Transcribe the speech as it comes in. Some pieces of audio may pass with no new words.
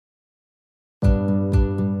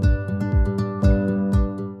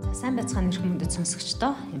Сайн байцгаана эрх мөндөд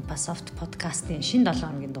сонсогчдоо Impassoft подкастын шинэ 7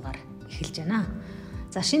 хоногийн дугаар эхэлж байна.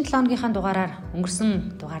 За шинэ 7 хоногийнхаа дугаараар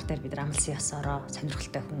өнгөрсөн дугаар дээр бид амлсан ёсороо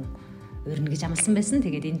сонирхолтой хүн өрнө гэж амласан байсан.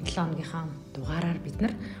 Тэгээд энэ 7 хоногийнхаа дугаараар бид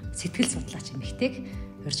нар сэтгэл судлаач эмэгтэйг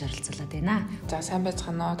хорьж оролцуулаад байна. За сайн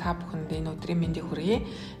байцгаана уу та бүхэнд энэ өдрийн мэндийг хүргэе.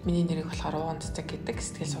 Миний нэрийг болохоор Ууганцэцэг гэдэг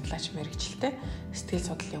сэтгэл судлаач мэргэжилтэй. Сэтгэл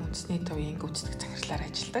судлалын Үндэсний Төвийн Гүйцэтгэх захирлаар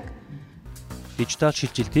ажилладаг. Дижитал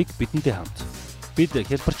шилжилтийг бидэнтэй хамт бид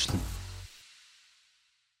хэлбэрчлэн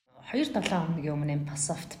 2-7 хоногийн өмнө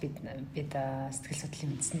Impassoft бид сэтгэл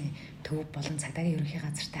судлалын үндэсний төв болон цагдаагийн ерөнхий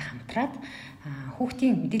газартай хамтраад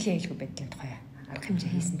хүүхдийн мэдээллийн аюулгүй байдлын тухай арга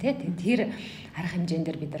хэмжээ хийсэн тийм. Тэр арга хэмжээнд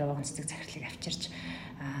дээр бид Ууганцэцэг захирлыг авчирч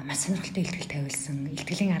маш сонирхолтой илтгэл тавиулсан.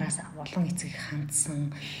 Илтгэлийн араас олон эцэг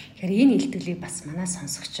хандсан. Тэгэхээр энэ илтгэлийг бас манай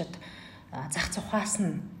сонсогчид зах цухаас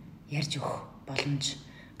нь ярьж өгөх боломж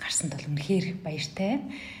гарсанд бол үнэхээр баяртай.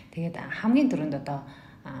 Тэгээд хамгийн түрүүнд одоо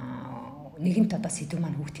нэгэнт одоо сэдв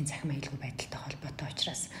маань хүүхдийн цахим аюулгүй байдалтай холбоотой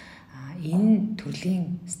учраас энэ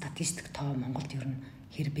төрлийн статистик тоо Монголд ер нь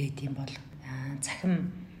хэр байд юм бол цахим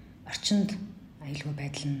орчинд аюулгүй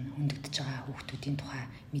байдал нь хөндөгдөж байгаа хүүхдүүдийн тухай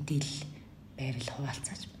мэдээлэл байвал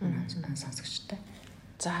хуваалцаач сонсогчтой.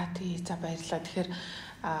 За баярлалаа. Тэгэхээр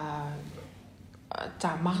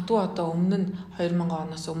магадгүй одоо өмнө нь 2000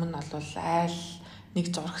 оноос өмнө бол айл нэг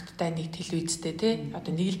зурагттай нэг телевизтэй тий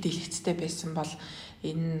одоо нэг л дэлгэцтэй байсан бол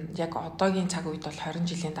энэ яг одоогийн цаг үед бол 20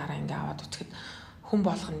 жилийн дараа ингээ аваад үзэхэд хүн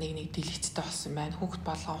болгон нэг дэлгэцтэй болсон байна. Хүүхд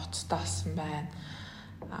болгон утастай болсон байна.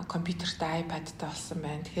 Компьютертэй iPad-тай болсон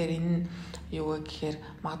байна. Тэгэхээр энэ юу вэ гэхээр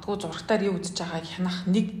магадгүй зурагтаар юу үзэж байгааг хянах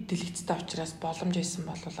нэг дэлгэцтэй учраас боломж байсан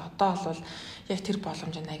бол одоо бол яг тэр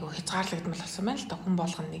боломж нь айгүй хязгаарлагдмал болсон байна л да. Хүн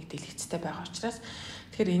болгон нэг дэлгэцтэй байгаа учраас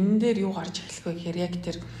тэгэхээр энэ дээр юу гарч эхлэх вэ гэхээр яг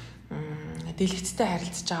тэр дэлгэцтэй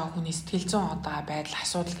харилцаж байгаа хүний сэтгэл зүйн одоо байдал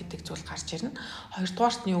асуудал гэдэг зүйл гарч ирнэ.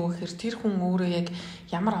 Хоёрдугаарт нь юу гэхээр тэр хүн өөрөө яг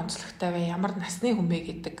ямар онцлогтой вэ, ямар насны хүн бэ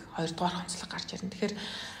гэдэг хоёрдугаар онцлог гарч ирнэ. Тэгэхээр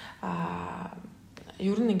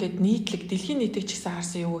ер нь ингээд нийтлэг дэлхийн нийтийг ч гэсэн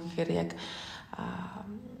харсан юу гэхээр яг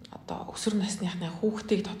одоо өсвөр насныхны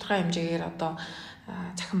хүүхдийг тодорхой хэмжээгээр одоо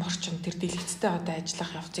цахим орчинд тэр дэлгэцтэй одоо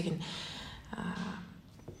ажиллах явцыг нь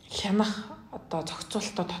хянах одоо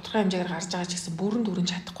зохицуулалтаа тодорхой хэмжээгээр гарч байгаа ч гэсэн бүрэн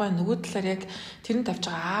дүрэн чадахгүй нөгөө талаар яг тэрэн тавьж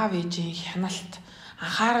байгаа аав ээжийн хяналт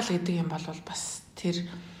анхаарал гэдэг юм бол бас тэр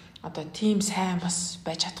одоо тийм сайн бас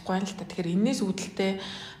байж чадахгүй байна л та. Тэгэхээр энээс үүдэлтэй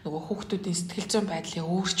нөгөө хүүхдүүдийн сэтгэл зүйн байдлын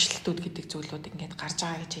өөрчлөлтүүд гэдэг зүйлүүд ингээд гарч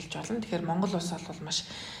байгаа гэж хэлж болно. Тэгэхээр Монгол улс бол маш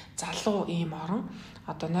залуу ийм орн.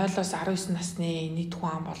 Одоо 0-оос 19 насны нийт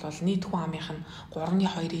хүн ам бол нийт хүн амынх нь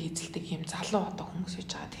 3/2-ыг эзэлдэг ийм залуу одоо хүмүүс байж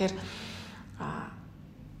байгаа. Тэгэхээр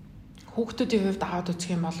хүүхдүүдийн хувьд аваад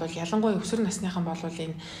үзэх юм бол ялангуяа өсвөр насныхан бол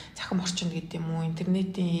энэ цахим орчинд гэдэг юм уу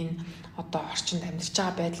интернетийн энэ одоо орчинд амьдарч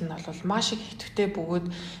байгаа байдал нь бол маш их хэвтвэтэй бөгөөд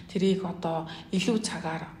тэрийг одоо илүү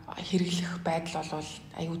цагаар хэрэглэх байдал бол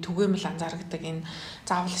аюу түгээмэл анзаардаг. Энэ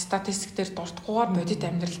заавал статистик дээр дуртахгүйгээр бодит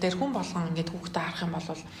амьдрал дээр хүн болгон ингээд хүүхдээ харах юм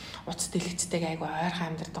бол утас дэлгэцтэйг аюу ойрхон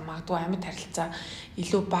амьдардаг. Магадгүй амьд харилцаа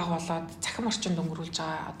илүү бага болоод цахим орчинд өнгөрүүлж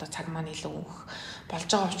байгаа одоо цаг маань илүү өөх болж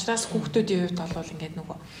байгаа учраас хүүхдүүдийн хувьд бол ингээд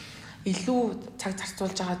нөгөө илүү цаг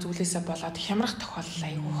зарцуулж байгаа зүйлээсээ болоод хямрах тохиолдол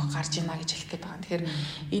аюул гарч ийна гэж хэлэх гээд байгаа. Тэгэхээр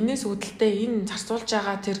энэс үүдэлтэй энэ зарцуулж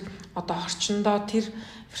байгаа тэр одоо орчиндоо тэр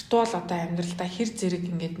виртуал одоо амьдралдаа хэр зэрэг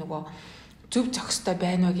ингээд нөгөө зөв зохистой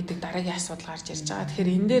байна вэ гэдэг дараагийн асуудал гарч ирж байгаа.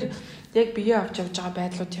 Тэгэхээр энэ дээр яг бие авч явж байгаа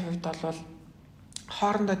байдлуудын хувьд бол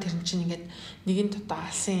хоорондоо тэр чинь ингээд нэгэнт одоо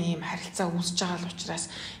алсын ийм харилцаа үүсэж байгаа л учраас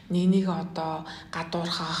нэгнийг одоо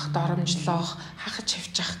гадуурхах, доромжлох, хахаж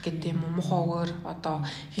хавчих гэдэг юм уу, муухай өгөр одоо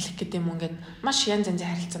хэлэх гэдэг юм ингээд маш янз янзын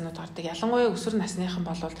харилцаанууд гардаг. Ялангуяа өсвөр насныхан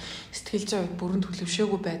бол сэтгэл зүйн хувьд бүрэн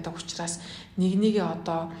төлөвшөөгүй байдаг учраас нэгнийгээ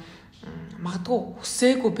одоо магадгүй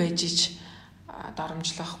хүсээгүй байж ич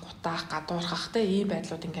доромжлох, гутаах, гадуурхах ийм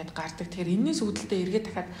байдлууд ингээд гардаг. Тэгэхээр энэс үүдэлтэй эргээд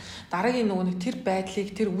дахиад дараагийн нөгөө нэг тэр байдлыг,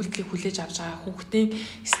 тэр үйлдэлийг хүлээж авч байгаа хүүхдийн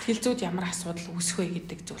сэтгэл зүйд ямар асуудал үүсэх вэ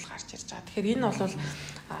гэдэг зүйл гарч ирж байгаа. Тэгэхээр энэ бол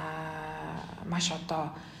маш одоо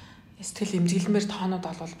сэтгэл эмзэглэмээр тоонууд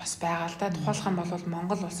бол бас байгаа л да. Тухайлх юм бол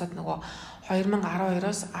Монгол улсад нөгөө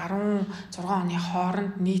 2012-оос 16 оны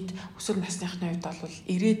хооронд нийт өсвөр насныхны үед бол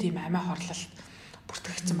 90 ийм амиа хорлол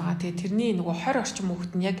бүртгэгдсэн байгаа. Тэгээ тэрний нөгөө 20 орчим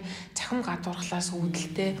хүүхэд нь яг цахим гадуурхлаас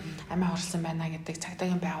үүдэлтэй амиа хорлсон байна гэдэг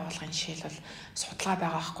цагдаагийн байгууллагын жишээл бол судалгаа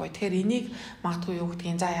байгаа байхгүй. Тэгэхээр энийг магадгүй юу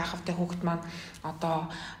гэдгийг за яах вэ хүүхэд маань одоо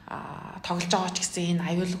тоглож байгаа ч гэсэн энэ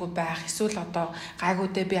аюулгүй байх эсвэл одоо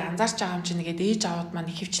гайгуудаа би анзаарч байгаа юм чинь нэгээд ээж аваад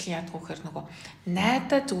маань хөвчлэн яадгүй гэхээр нөгөө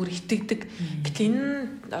найдаа зүгээр итгэдэг. Гэтэл энэ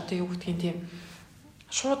одоо юу гэдгийг тийм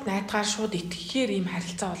шууд найдгаар шууд итгэхээр ийм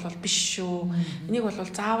харилцаа бол биш шүү. Энийг бол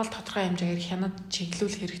заавал тодорхой хэмжээгээр хянаж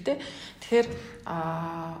чиглүүлэх хэрэгтэй. Тэгэхээр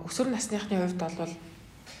өсвөр насныхны хувьд бол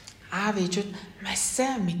аав ээжүүд маш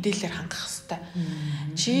сайн мэдээлэлээр хангах хэрэгтэй.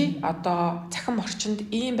 Чи одоо цахим орчинд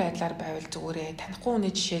ийм байдлаар байвал зүгээрээ танихгүй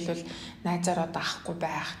хүний жишээлбэл найзаар одоо авахгүй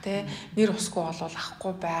байх, тэ нэр усгүй болвол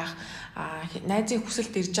авахгүй байх. Найзын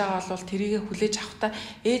хүсэлт ирж байгаа бол тэрийг хүлээж авахтаа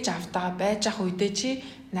ээж автаа байж ах үедээ чи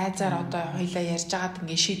найзаар одоо хоёлаа ярьж байгаад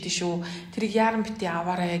ингээ шийдэн шүү. Тэрийг яаран бити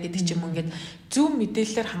аваарай гэдэг ч юм уу ингээд зөв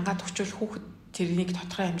мэдээлэлээр хангаад өгчвөл хүүхэд тэрнийг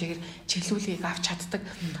тодорхой хэмжээгээр чиглүүлгийг авч чаддаг.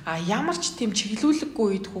 Ямар ч тийм чиглүүлэггүй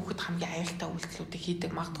үед хүүхэд хамгийн аюултай үйлдэлүүдийг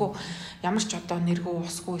хийдэг. Магадгүй ямар ч одоо нэргүй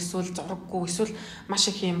усгүй эсвэл зураггүй эсвэл маш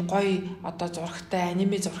их юм гоё одоо зурагтай,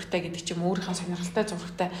 аниме зурагтай гэдэг ч юм өөрийнхөө сонирхолтой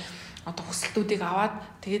зурагтай одоо хүсэлтүүдийг аваад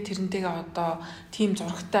тэгээд тэрнтэйгээ одоо тим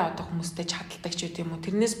зурагтай одоо хүмүүстэй чадалдаг ч гэдэм үү.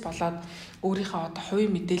 Тэрнээс болоод өөрийнхөө одоо хувийн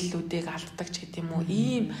мэдээллүүдийг алддаг ч гэдэм үү.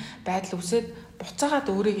 Ийм байдал үсээд буцаагаад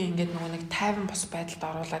өөрийгөө ингээд нэг тайван бос байдалд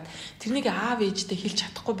оруулаад тэрнийг аав ээжтэй хэлж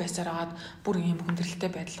чадахгүй байсаар агаад бүр ийм хүндрэлтэй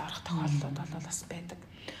байдалд орох тохиолдлууд бол бас байдаг.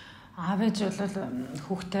 Аав ээж бол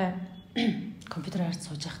хүүхдээ компьютер харьц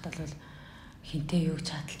сууж байхдаа бол хинтээ юу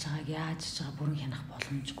чадалж байгааг яаж хийж байгаа бүрэн хянах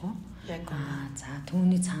боломжгүй. Яг за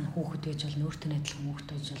түүний цаана хүүхэд байж бол нөөртөө адилхан хүүхэд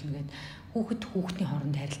байж болно гэд хүүхдийн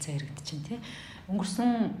хооронд харилцаа яригдаж чинь тий. Өнгөрсөн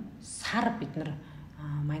сар бид нар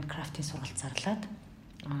Майнкрафтын сургалт зарлаад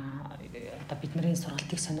одоо бидний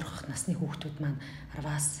сургалтыг сонирхох насны хүүхдүүд маань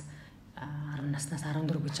 10-аас 10 наснаас 14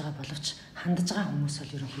 гэж байгаа боловч хандж байгаа хүмүүс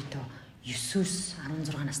бол ерөнхийдөө 9-өөс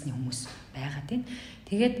 16 насны хүмүүс байгаа тийм.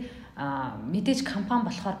 Тэгээд мэдээж компани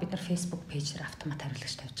болохоор бид нар Facebook пэйжээр автомат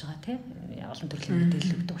хариулагч тавьж байгаа тийм. Олон төрлийн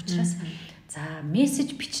мэдээлэл өгдөг учраас за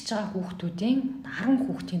мессеж бичиж байгаа хүүхдүүдийн 10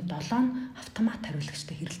 хүүхдийн 7 автомат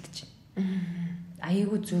хариулагчтай хэрэлдэж байна.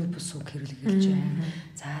 Аягүй зөв бус үг хэрэглэж байна.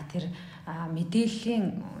 За тэр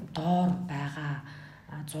мэдээллийн доор байгаа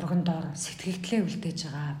зурган доор сэтгэгдлээ үлдээж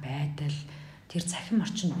байгаа байдал, тэр цахим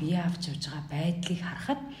орчинд бие авч явж байгаа байдлыг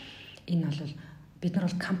харахад энэ бол бид нар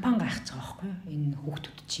бол компани гайхаж байгаа байхгүй юу? Энэ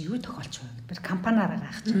хүүхдүүд чи юу тохиолж байна гэдэг. Бид компаниараа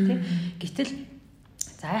гайхаж байна тийм. Гэтэл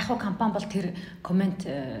за яг хөө компани бол тэр комент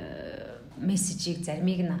мессежийг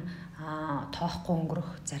заримыг нь тоохгүй өнгөрөх,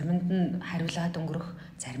 заримд нь хариулаад өнгөрөх,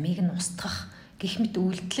 заримыг нь устгах гэх мэт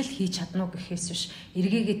үйлдэл хийж чадна уу гэхээс биш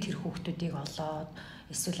эргээгээ тэр хүүхдүүдийг олоод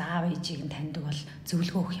эсвэл аав ээжийг нь таньдаг бол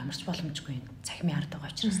зөвлөгөө өгөх ямарч боломжгүй юм. Цахимын ард байгаа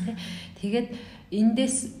учраас тийм. Тэгээд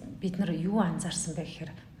эндээс бид нар юу анзаарсан бэ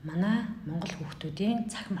гэхээр манай Монгол хүүхдүүдийн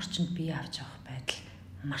цахим орчинд бие авч явах байдал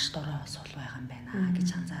маш дорой сул байгаа юм байна гэж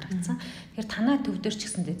анзаарчихсан. Тэгэхээр танай төв дээр ч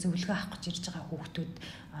гэсэндээ зөвлөгөө авах гэж ирж байгаа хүүхдүүд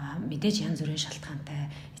мэдээж янз бүрийн шалтгаантай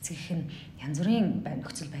эцгийнх нь янз бүрийн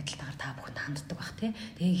нөхцөл байдалтайгаар та бүхэнд ханддаг бах тий.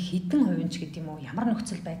 Тэгээ хідэн хувийн ч гэдэг юм уу ямар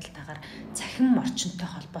нөхцөл байдалтайгаар цахим орчинтой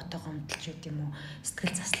холбоотой гомдолч гэдэг юм уу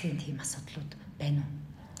сэтгэл заслын тийм асуудлууд байна уу?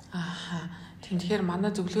 Тэгэхээр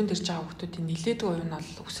манай зөвлөгөөнд ирж байгаа хүүхдүүдийн нэлээдгүй хувь нь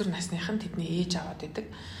бол өсвөр насныхан тэдний ээж аваад идэг.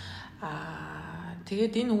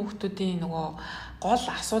 Тэгээд энэ хүүхдүүдийн нөгөө гол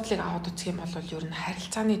асуудлыг аваад үзэх юм бол ер нь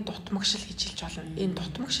харилцааны дутмагшил гэж хэлж болно. Энэ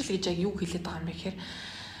дутмагшил гэж яг юу хэлээд байгаа юм бэ гэхээр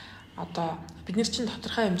одоо бид нар чинь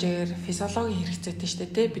тодорхой хэмжээгээр физиологийн хэрэгцээтэй шүү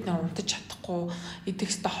дээ. Бид нар унтаж чадахгүй,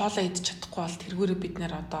 идэх ёстой хоолоо идэж чадахгүй бол тэргүүрээ бид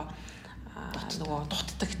нар одоо нөгөө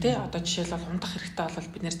дутдаг тий. Одоо жишээлбэл унтах хэрэгтэй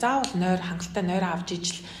бол бид нар заавал нойр хангалттай нойр авч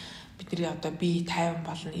ижил бидний одоо бие тайван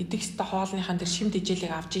болно. Идэх ёстой хоолныхаа дээр шимт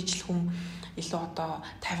ижээлийг авч ижил хүн илүү одоо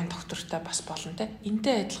тайван доктортой бас болно те.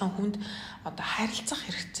 Энтэй адилхан хүнд одоо харилцах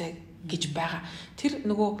хэрэгцээ гэж байгаа. Тэр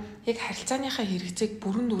нөгөө яг харилцааныхаа хэрэгцээг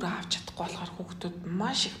бүрэн дүрээ авч чадахгүй болохоор хүүхдүүд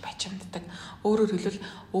маш их бачимддаг. Өөрөөр хэлбэл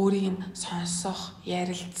өөрийг нь сонсох,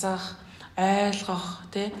 ярилцах, ойлгох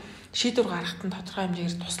те шийдвэр гаргахад нь тодорхой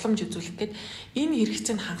хэмжээгээр тусламж үзүүлэх гээд энэ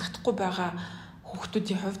хэрэгцээнд хангахдахгүй байгаа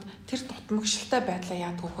хүүхдүүдийн хувьд тэр дутмагшилтай байдлаа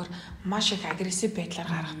яадаг вөхөр маш их агрессив байдлаар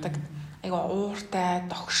гаргадаг. Айгаа ууртай,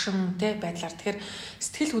 догшин тэ байдлаар тэгэхээр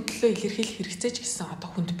сэтгэл хөдлөлөө илэрхийлэх хэрэгцээ ч гэсэн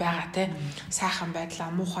одоо хүнд байгаа тэ. Сайхан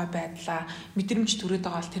байдлаа, муухай байдлаа, мэдрэмж төрөөд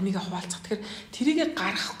байгаа бол тэрнийг хуваалцах. Тэгэхээр тэрийг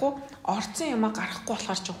гаргахгүй, орсон юмаа гаргахгүй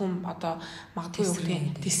болохоор ч хүн одоо магадгүй юу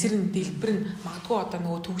гэх тесрэн, дэлбэрэн, магадгүй одоо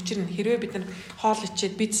нөгөө төгжрэн хэрвээ бид нар хоол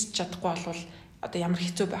ичээд бицэж чадахгүй бол одоо ямар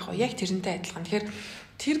хэцүү байх вэ? Яг тэрнтэй адилхан. Тэгэхээр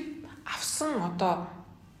тэр авсан одоо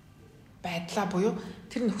байдлаа буюу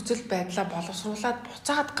тэр нөхцөл байдлаа боловсруулад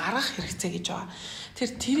буцаад гаргах хэрэгцээ гэж байгаа.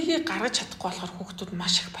 Тэрийг гаргаж чадахгүй болохоор хүүхдүүд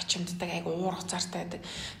маш их бачимддаг, айгу уур уцаартай байдаг.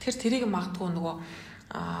 Тэрийг магадгүй нөгөө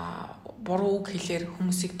буруу үг хэлээр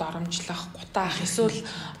хүмүүсийг доромжлох, гутаах, эсвэл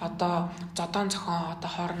одоо зодон зохион одоо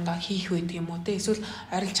хоорондоо хийх байдаг юм уу те эсвэл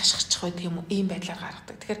орилж ашигчих байдаг юм уу ийм байдлаар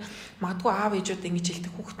гаргадаг. Тэгэхээр магадгүй аав ээжүүд ингэж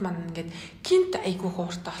хэлдэг хүүхд маань ингээд гинт айгу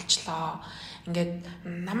хууртай болчлоо. ингээд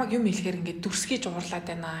намайг юм хэлэхээр ингээд дүрсгийж уурлаад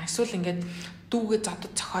байна. Эсвэл ингээд дүүгээ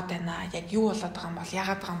зодод цохоод байна. Яг юу болоод байгаа юм бол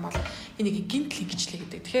яагаад байгаа юм бол энийг гинт лингчлээ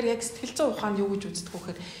гэдэг. Тэгэхээр яг сэтгэл зүйн ухаанд юу гэж үздэг вэ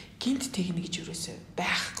гэхээр гинт техник гэж юусоо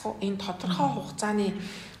байхгүй. Энэ тодорхой хугацааны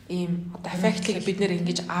ийм одоо эффектлийг бид нэр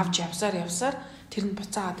ингэж авч явсаар тэр нь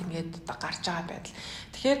буцаад ингээд одоо гарч байгаа байдал.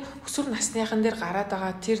 Тэгэхээр өсвөр насныхан дээр гараад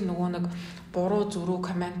байгаа тэр нөгөө нэг буруу зөрүү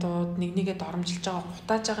комментууд нэгнийгээ доромжилж байгаа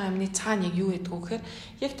гутааж байгаа юмны цаана яг юу гэдгүү гэхээр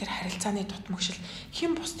яг тэр харилцааны дутмагшилд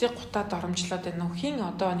хэн бусдыг гутаа доромжлоод байна уу, хэн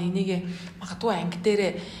одоо нэгнийгээ магадгүй анги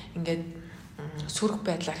дээрээ ингээд сөрөг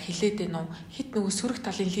байдлаар хилээд байна уу, хит нөгөө сөрөг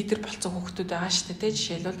талын лидер болцсон хүүхдүүд байгаа шүү дээ.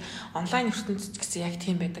 Жишээлбэл онлайн ертөнцид гэсэн яг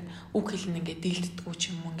тийм байдаг. Үг хэлнэ ингээд дийлддэггүй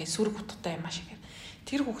ч юм уу ингээд сөрөг утгатай юм ашиг.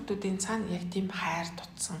 Тэр хүүхдүүдийн цаана яг тийм хайр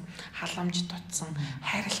дутсан, халамж дутсан,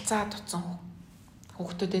 харилцаа дутсан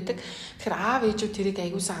хүүхдүүд байдаг. Тэгэхээр аав ээжүүд тэрийг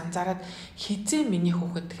аягуулсан анзаараад хизээ миний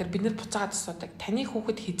хүүхэд. Тэгэхээр бид нэр буцаагаад асуудаг. Таны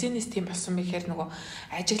хүүхэд хизээнээс тийм болсон бэ гэхээр нөгөө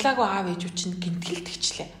ажиглаагүй аав ээжүүд чинь гинтгэл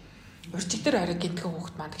тэгчлээ. Урчиг дээр орой гинтгэн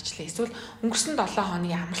хүүхэд манд гिचлээ. Эсвэл өнгөрсөн 7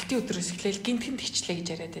 хоногийн амралтын өдрөөс эхлээл гинтгэн тэгчлээ гэж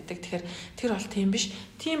яриад байдаг. Тэгэхээр тэр бол тийм биш.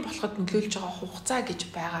 Тийм болоход нөлөөлж байгаа хугацаа гэж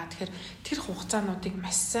байгаа. Тэгэхээр тэр хугацаануудыг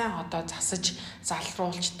маш сайн одоо засаж,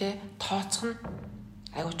 залруулж тооцох нь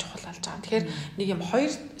аюул чухал болж байгаа. Тэгэхээр нэг юм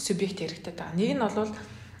хоёр субъект хэрэгтэй байгаа. Нэг нь бол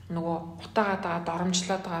нөгөө утаагаад байгаа,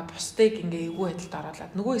 доромжлоод байгаа бусдыг ингээ эвгүй байдалд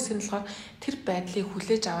оруулаад нөгөө хэсэг нь болохоор тэр байдлыг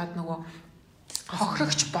хүлээж аваад нөгөө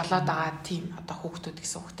хохирогч болоод байгаа тийм одоо хүүхдүүд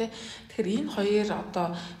гэсэн үг те. Тэгэхээр энэ хоёр одоо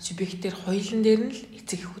субъектээр хоёулын дээр нь л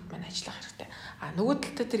эцэг эхүүд маань ажиллах хэрэгтэй. Нөгөө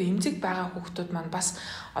талдаа тэр эмзэг байгаа хүүхдүүд маань бас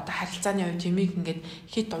одоо харилцааны хувьд юмыг ингээд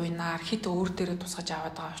хит уйнаар хит өөр дээрээ тусгаж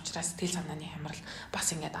аваад байгаа учраас сэтгэл санааны хямрал бас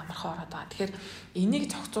ингээд амархан ороод байгаа. Тэгэхээр энийг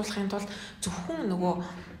зохицуулахын тулд зөвхөн нөгөө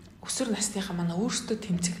өсвөр насныхаа манай өөрсдөө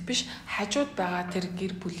тэмцэх биш, хажууд байгаа тэр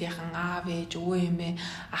гэр бүлийнхэн аав ээж өвөө эмээ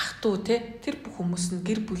ах トゥ тэр бүх хүмүүс нь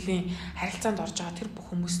гэр бүлийн харилцаанд орж байгаа тэр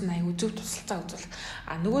бүх хүмүүс нь аюу зөв тусалцаа үзүүлэх.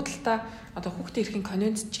 Нөгөө талдаа одоо хүүхдийн эрхийн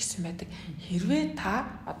конвенцэд ч гэсэн байдаг. Хэрвээ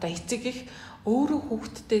та одоо эцэг их өөрөө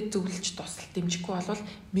хүүхдтэй зөвлөж тусал дэмжихгүй болвол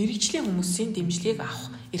мэрэгжлийн хүмүүсийн дэмжлэгийг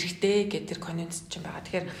авах эрхтэй гэдэг тэр конвенцэд ч байгаа.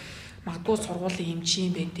 Тэгэхээр магадгүй сургуулийн эмчийн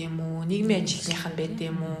байд юм уу, нийгмийн ажилтных нь байд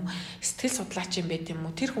юм уу, сэтгэл судлаачийн байд юм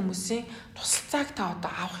уу, тэр хүмүүсийн тусалцааг та одоо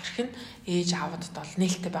авах эрх нь ээж аавдад бол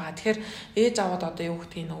нээлттэй байгаа. Тэгэхээр ээж аавд одоо юу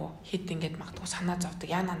гэдгийг нөгөө хэд ингээд магадгүй санаа зовдөг.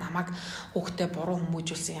 Яна намайг хүүхдээ буруу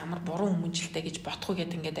хүмүүжүүлсэн, ямар буруу хүмүүжлтэй гэж бодох уу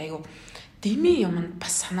гэдэг ингээд аюу дэмий юм нь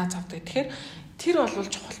бас санаа зовдөг. Тэгэхээр тэр бол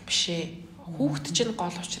чухал биш ээ. Хүүхд чинь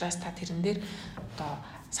гол учраас та тэрэн дээр одоо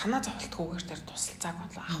санаа зовлтгүйгээр тэр тусалцааг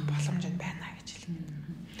бол авах боломж нь байна гэж хэлнэ.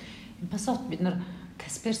 Бас бид нар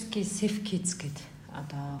Касперский Safe Kids гэдэг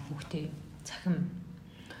одоо хүүхдийн цахим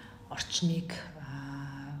орчныг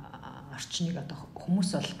одоо хүмүүс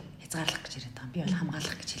бол хязгаарлах гэж яриад байгаа. Би бол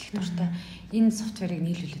хамгаалах гэж хэлэх дуртай. Энэ софтверыг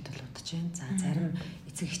нийлүүлээд бол удаж байна. За зарим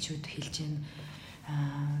эцэг эхчүүд хэлж байна.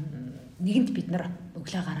 Нэгэнд бид нар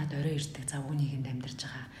өглөө гараад орой ирдэг завгүй нийгэмд амьдарч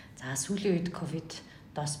байгаа. За сүүлийн үед ковид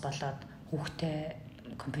дос болоод хүүхдээ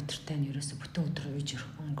компьютертэй нь ерөөсө бүтэн өдөр үйж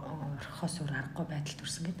орхихоос өөр аргагүй байдалд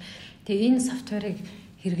хүрсэн гэдэг. Тэгээ энэ софтверыг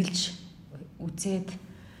хэрэгжилж үзээд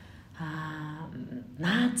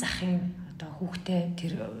наад захын одоо хүүхдээ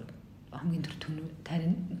тэр хамгийн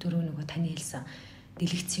түрүү нөгөө таны хэлсэн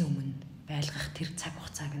дэлгэцийн өмнө байлгах тэр цаг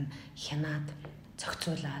хугацааг нь хянаад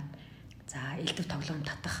зохицуулаад за элдв тоглоом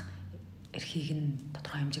татах эрхийг нь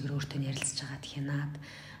тодорхой хэмжээгээр өөртөө ярилцаж хагаад хянаад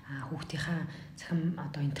хүүхдийнхээ цахим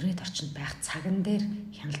одоо интернет орчинд байх цаган дээр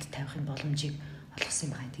хяналт тавихын боломжийг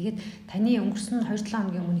олгосон юм байна. Тэгээд таны өнгөрсөн 2-7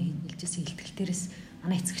 хоногийн өмнө хэлжсэн илтгэлтээрээс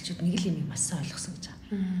манай эцэгчүүд нэг л юм маш сайн ойлгосон гэж байна.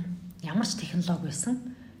 Ямар ч технологи байсан,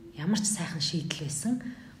 ямар ч сайхан шийдэл байсан,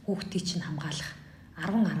 хүүхдийг чинь хамгаалах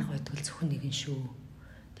 10 арга байдаг л зөвхөн нэг нь шүү.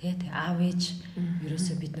 Тэгээд аав ээж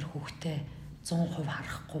ерөөсөө бид нар хүүхдээ 100%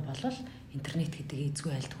 харахгүй болвол интернет гэдэг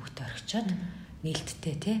эзгүй айлд хүүхдээ орхичоод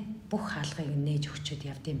нээлттэй бүх хаалгыг нээж өгчөөд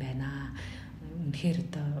явдсан байна. Үнэхээр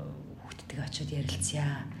одоо хүүхдтэйгээ очиод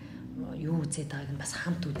ярилцъя. Юу үзээд байгааг нь бас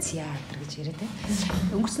хамт үзье гэж яриад байна.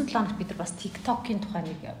 Өнгөрсөн 7 хоногт бид нар бас TikTok-ийн тухай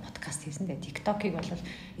нэг подкаст хийсэн. TikTok-ыг бол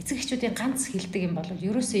эцэг эхчүүдийн ганц хэлдэг юм бол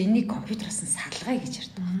ерөөсөө энийг компьютераас нь салгая гэж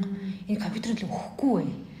ярьдаг байхгүй. Энэ компьютерыг өгөхгүй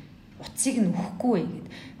вэ? Утсыг нь өгөхгүй вэ гэд.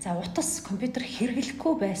 За утас компьютер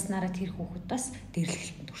хэрэглэхгүй байснараа тэр хүүхэд бас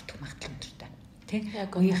дээрэлхэлтэнд хүрэх магадлал өндөртэй.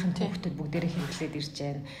 Яг үеийнхэн хүүхдүүд бүгдээрээ хэрэглээд ирж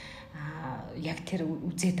байна. Яг тэр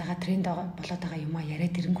үзээд байгаа тренд болоод байгаа юмаа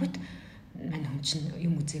яриад ирэнгүүт мань хүн чинь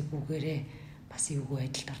юм үзээгүйгээрээ бас эвгүй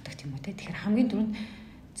байдалд ордог тийм үү те. Тэгэхээр хамгийн түрүүнд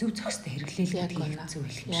зөв зохистой хэрэглээл гэдгийг зөв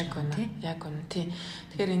хэлэх юм шиг байна тий. Яг үнэ тий.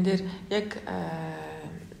 Тэгэхээр энэ дээр яг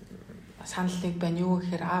саналыг байна юу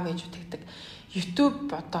гэхээр аав ээж үтгэдэг YouTube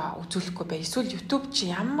одоо үзүүлэхгүй бай. Эсвэл YouTube чи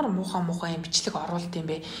ямар муухай юм бичлэг оруулд юм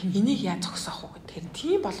бэ? Энийг яаж зогсоох вэ гэхээр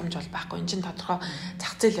тийм боломж бол байхгүй. Энд чинь тодорхой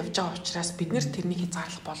зах зээл явж байгаа учраас бид нэр тэрнийг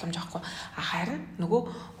хязгаарлах боломж авахгүй. Харин нөгөө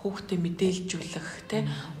хүүхдэд мэдээлжүүлэх, тэ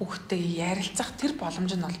хүүхдэд ярилцах тэр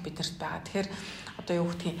боломж нь бол биднэрт байгаа. Тэгэхээр одоо юу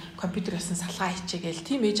гэдгийг компьютерээс салгаа хийчихгээл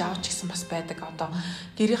тийм ээж авч гисэн бас байдаг. Одоо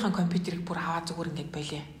гэрийнхэн компьютерийг бүр аваа зүгээр ингээд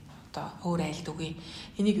болиё. Одоо өөр айлд үгүй.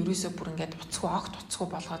 Энийг ерөөсөө бүр ингээд огт уцгүй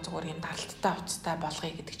болгоо зүгээр юм даралттай уцтай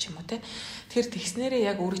болгоё гэдэг ч юм уу те. Тэгэхээр тэгснээрээ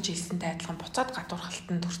яг өөрөө чи хэлсэнтэй адилхан буцаад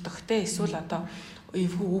гадуурхалтанд төртөх те. Эсвэл одоо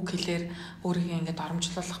үг хэлээр өөрийгөө ингээд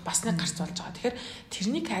оромжлуулах бас нэг гарц болж байгаа. Тэгэхээр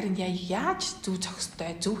тэрнийг харин яаж зөв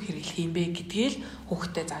зохистой зөв хэрэглэх юм бэ гэдгээл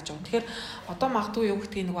хүүхдэд зааж өгнө. Тэгэхээр одоо магадгүй юу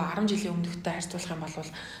гэдгийг нөгөө 10 жилийн өмнөхтэй харьцуулах юм бол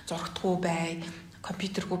зургтгүй бай,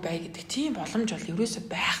 компьютергүй бай гэдэг тийм боломж бол ерөөсөй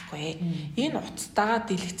байхгүй. Энэ утастайгаа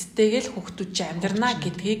дэлгэцтэйгээл хүүхдүүд чи амьдрнаа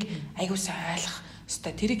гэдгийг аягуулсаа ойлгох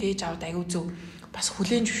ёстой. Тэрийг ээж аавд аягүй зөв бас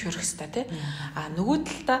хүлээн зөвшөөрөх ёстой тий. Нөгөө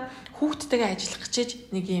талдаа хүүхдтэйгээ ажиллах гэж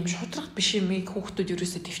нэг юм шудраг биш юмыг хүүхдүүд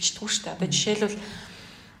ерөөсөй төвчдгүү шүү дээ. Одоо жишээлбэл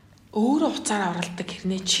өөрөө уцаараа оролдог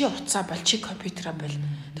хэрнээ чи уцаа бол чи компьютераа бол.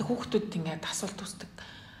 Тэг хүүхдүүд ингээд асуулт үүсдэг.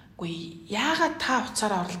 Яагаад та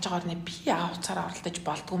уцаараа орлож байгаагаар нэ би уцаараа оролдож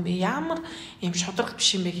болдгүй юм бэ? Ямар юм шудраг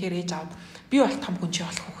биш юм бэ гэхээр ээж аав би бол том хүн чи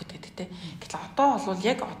болох хүүхэд гэдэг те. Гэтэл одоо бол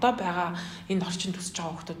яг одоо байгаа энэ орчинд төсөж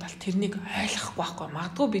байгаа хүүхдүүд бол тэрнийг ойлгохгүй байхгүй.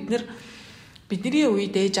 Магадгүй бидний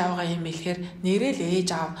үед ээж аваагаа юм хэлэхээр нэрэл ээж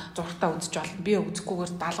аав зургатаа үзэж болно. Би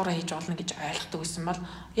үзэхгүйгээр даалгавраа хийж болно гэж ойлгодог байсан бол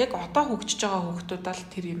яг одоо хөгжиж байгаа хүүхдүүд бол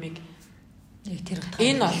тэр юмыг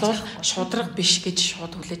энэ бол шудраг биш гэж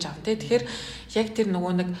шууд хүлээж авна те. Тэгэхээр яг тэр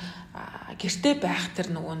нөгөө нэг гэртээ байх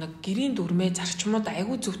тэр нөгөө нэг гэрийн дүрмээ зарчмууд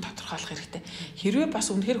аягүй зөв тодорхойлох хэрэгтэй. Хэрвээ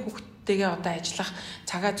бас үнэхээр хүүхдтэйгээ одоо ажиллах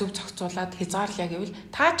цагаа зөв зохицуулаад хязгаарлаа гэвэл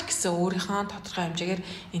таач гэсэн өөрийнхөө тодорхой хэмжээгээр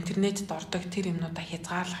интернетэд ордог тэр юмнуудаа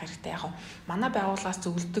хязгаарлах хэрэгтэй. Яг манай байгууллагаас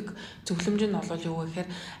зөвлөмж нь бол юу гэхээр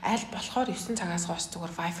аль болохоор 9 цагаас хойш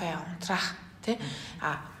зүгээр Wi-Fi унтраах тий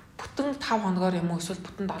бүтэн 5 хоногоор юм уу эсвэл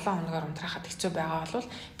бүтэн 7 хоногоор унтрахад хэцүү байгаа бол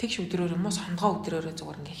тэгш өдрөөр юм уу сонгоо өдрөөрөө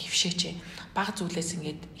зүгээр ингээ хөвшөөч. Бага зүйлээс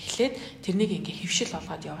ингээд эхлээд тэрнийг ингээ хөвшил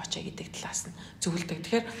болгоод яваачаа гэдэг талаас нь зөвлөдөг.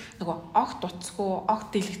 Тэгэхээр нөгөө огт уцгүй, огт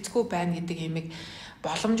дэлгэцгүй байна гэдэг юмыг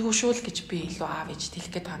боломжгүй шүү л гэж би илүү аав ээж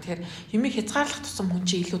хэлэх гээд байгаа. Тэгэхээр юмыг хязгаарлах тусам хүн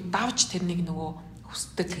чинь илүү давж тэрнийг нөгөө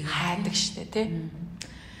хүсдэг, хайдаг штэ тий.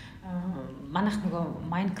 Манайх нөгөө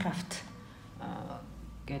Minecraft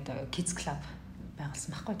гэдэг Kids Club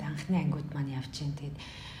байгуулсан байхгүй. Анхны ангиуд маань явж гин. Тэгээд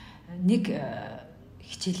нэг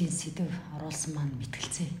хичээлийн сэдв оруулсан маань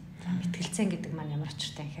мэтгэлцээ. За мэтгэлцээ гэдэг маань ямар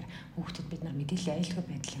очиртай гэхээр хүүхдэд бид нар мэдээллийн аюулгүй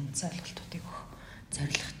байдлын үндсэн ойлголтуудыг өгөх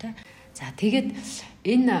зорилготой. За тэгээд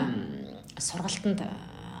энэ сургалтанд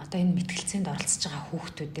одоо энэ мэтгэлцээнд оролцож байгаа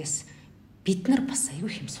хүүхдүүдээс бид нар бас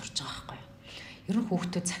аюул хэм сурж байгаа байхгүй. Ер нь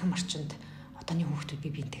хүүхдүүд цахим орчинд одооны хүүхдүүд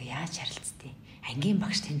биентэйгээ яаж харилцдаг? Ангийн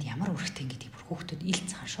багш тэнд ямар өрхтэй гэдгийг бүр хүүхдүүд ил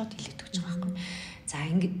цахан шууд хэлээд өгч байгаа байхгүй. За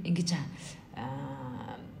ингэж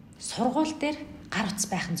сургууль дээр гар утас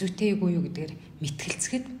байх нь зүйтэйгүй юу гэдгээр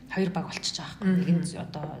мэтгэлцэхэд 2 баг болчихж байгаа байхгүй. Нэг нь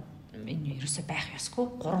одоо энэ ерөөсөй байх ёсгүй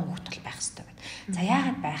 3 хүүхэд бол байх ёстой гэдэг. За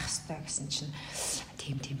яагаад байх ёстой гэсэн чинь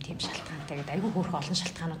тийм шалтгаантай гэдэг айгүй хөөрхөн олон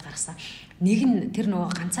шалтгаанууд гаргасан. Нэг нь тэр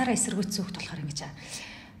нөгөө ганцаараа эсэргүүцсэн хүүхэд болохоор ингэж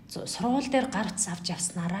сургууль дээр гар утас авч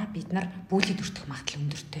явснараа бид нар бүүлэд өртөх магадлал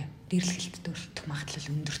өндөртэй, дээрэлхэлтэд өртөх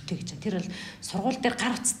магадлал өндөртэй гэж. Тэр бол сургууль дээр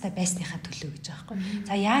гар утастай байсныхаа төлөө гэж байгаа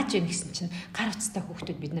байхгүй. За яаж вэ гэсэн чинь гар утастай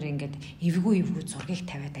хүүхдүүд бид нар ингээд эвгүй зургийг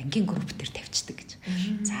тавиад ангийн групп дээр тавьчихдаг гэж.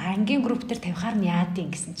 За ангийн групп дээр тавихаар нь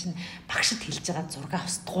яадын гэсэн чинь багшд хэлж байгаа зургаа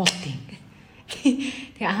устгуултын.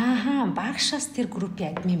 Тэгээ багшаас тэр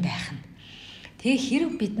группийн админ байх нь. Тэгээ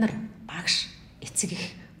хэрэг бид нар багш эцэг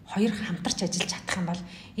их хоёр хамтарч ажиллаж чадах юм бол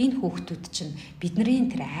энэ хүүхдүүд чинь бидний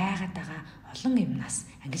тэр айгаад байгаа олон юмнаас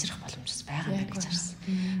ангижрах боломжтой байгаа юм гэж харсан.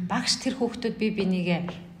 Багш тэр хүүхдүүд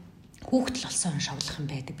бинийг хүүхдэл болсон шоглох юм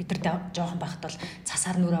байдаг. Бид нар жоохон байхад бол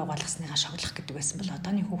цасаар нүрээ угаалгасныгаа шоглох гэдэг байсан бол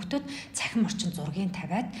одооны хүүхдүүд цахим орчин зургийг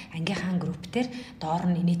тавиад ангийнхаа групп дээр доор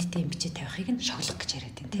нь инээдтэй юм бичиж тавихыг нь шоглох гэж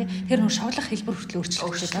яриад байна тий. Тэр нөр шоглох хэлбэр хүртэл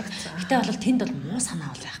өөрчлөгдөж байгаа. Гэтэ бол тэнд бол муу санаа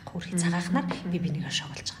бол байхгүй. Хөрхий цагаахнаар бинийгээ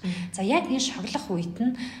шоглож байгаа. За яг энэ шоглох үед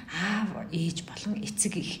нь аав, ээж болон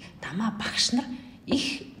эцэг их дамаа багш нар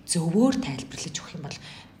их зөвөөр тайлбарлаж өгөх юм бол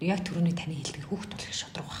яг түрүүний таны хэлдэг хүүхд болох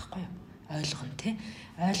шудраг байхгүй юу? Ойлгоно тий.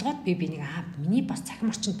 Ойлгоод бинийг миний бас цахим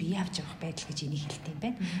орчинд бие авч явах байдал гэж энийг хэлдэг юм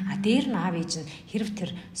байна. Дээр нь аав ээж нь хэрв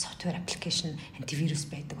тэр софтвер аппликейшн антивирус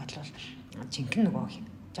байдаг бол жинхэнэ нөгөө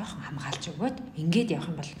жоохон хамгаалж өгөөд ингээд явах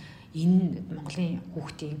юм бол энэ Монголын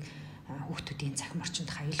хүүхдүүдийн цахим орчинд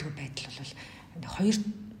аюулгүй байдал бол 2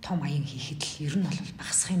 том аян хийхэд л ер нь бол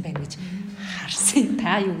багасах юм байна гэж харсан.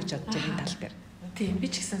 Та юу гэж бодож байгаа энэ тал дээр? Тийм би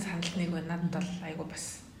ч гэсэн санал нэг байна. Надад бол айгу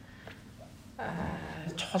бас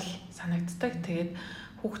чухал санагддаг. Тэгээд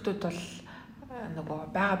хүүхдүүд бол нөгөө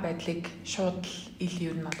байгаа байдлыг шууд ил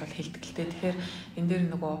ер нь бол хэлдэг л дээ. Тэгэхээр энэ дээр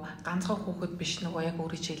нөгөө ганцхан хүүхэд биш нөгөө яг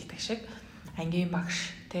өөрийн хэлдэг шиг ангийн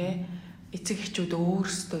багш те эцэг эхчүүд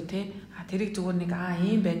өөрсдөө те тэрийг зүгээр нэг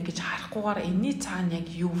ийм байна гэж харахгүйгээр энэний цаана яг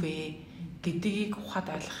юу вэ гэдгийг ухаад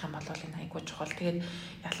ойлгох юм бол энэ айгуу чухал. Тэгээд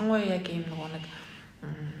ялангуяа яг ийм нөгөө нэг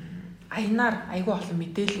аянаар айгүй олон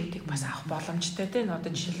мэдээллүүдийг бас авах боломжтой тийм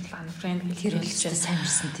одоо жишээлбэл unfriend хэлж сайн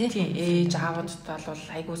хүрсэн тийм ээж аавуудтай бол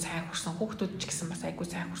айгүй сайн хүрсэн хүүхдүүд ч гэсэн бас айгүй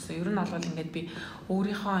сайн хүрсэн. Ер нь бол ингээд би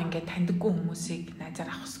өөрийнхөө ингээд таньдаггүй хүмүүсийг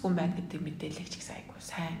найзаар авахсгүй байна гэдэг мэдээллийг ч гэсэн айгүй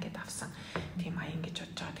сайн ингээд авсан тийм аян гэж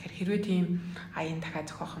бодож байгаа. Тэгэхээр хэрвээ тийм аян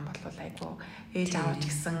дахиад зохиох юм бол айгүй ээж аав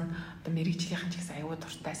ч гэсэн одоо мэрэгжлийнхэн ч гэсэн айгүй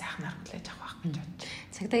дуртай сайхнаар хүлээж авах гэж бодож.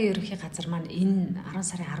 Цагдаагийн ерөнхий газар маань энэ 10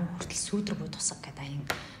 сарын 10 хүртэл сүйдрэг буу тусах гэдэг аян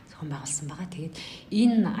байгуулсан байгаа. Тэгээд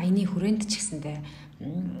энэ аяны хүрээнд ч гэсэндээ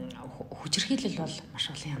хүчирхийлэл бол маш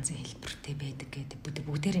олон янзын хэлбэртэй байдаг гэдэг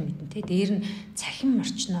бүгдээрээ мэднэ те. Дээр нь цахим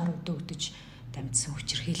орчноор өдөөж дамжсан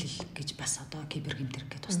хүчирхийлэл гэж бас одоо кибер гэмтэр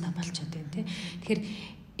гэдэг тусдаа болчиход байна те. Тэгэхээр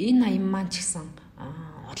энэ аян маань ч гэсэн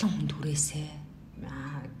олон хүнд хүрээсэ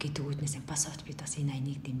гэдэг үүднээс пассавт бид бас энэ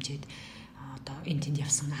аяныг дэмжиж одоо энэ тэнд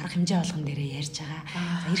явсан арга хэмжээ болгон дээрээ ярьж байгаа.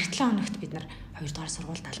 За эх 7 хоногт бид нар 2 дугаар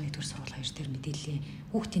сургууль 71 дугаар сургууль 2 дээр мэдээллийн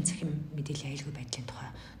хүүхдийн цахим мэдээллийн аюулгүй байдлын тухай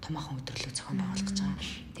томоохон өдрөлөг зохион байгуулж байгаа.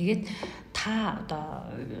 Тэгээд та одоо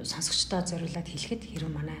сонсогчдоо зориулаад хэлэхэд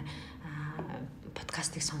хэрвээ манай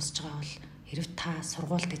подкастыг сонсож байгаа бол хэрв та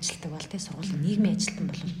сургуульд ажилладаг бол тий сургуулийн нийгмийн ажилтан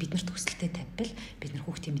бол биднэрт хүсэлтээ тавьбал бид нар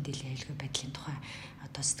хүүхдийн мэдээллийн аюулгүй байдлын тухай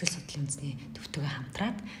одоо Сэтгэл, Судлалын Үндэсний Төвтөгөө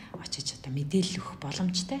хамтраад очиж одоо мэдээлэл өгөх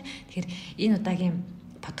боломжтой. Тэгэхээр энэ удаагийн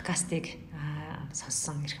подкастыг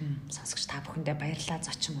сонссон эрхэм сонсогч та бүхэндээ баярлалаа.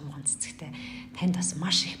 Зочин Ууганцэцэгтэй танд бас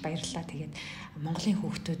маш их баярлалаа. Тэгээд Монголын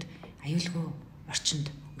хүүхдүүд аюулгүй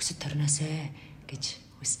орчинд өсөж торноосой гэж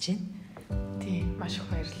хүсэж байна. Тийм маш их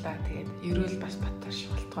баярлалаа. Тэгээд ерөөл бас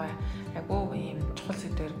батарш болтгой. Айгуу ийм чухал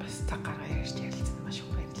сэдвээр бас цаг гаргаа ярьж ярилцсан маш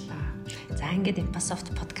их баярлалаа. За ингээд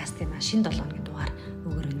Impassoft подкастын шинэ 7 өдрийн дугаар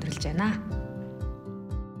өгөр өндөрлж байна.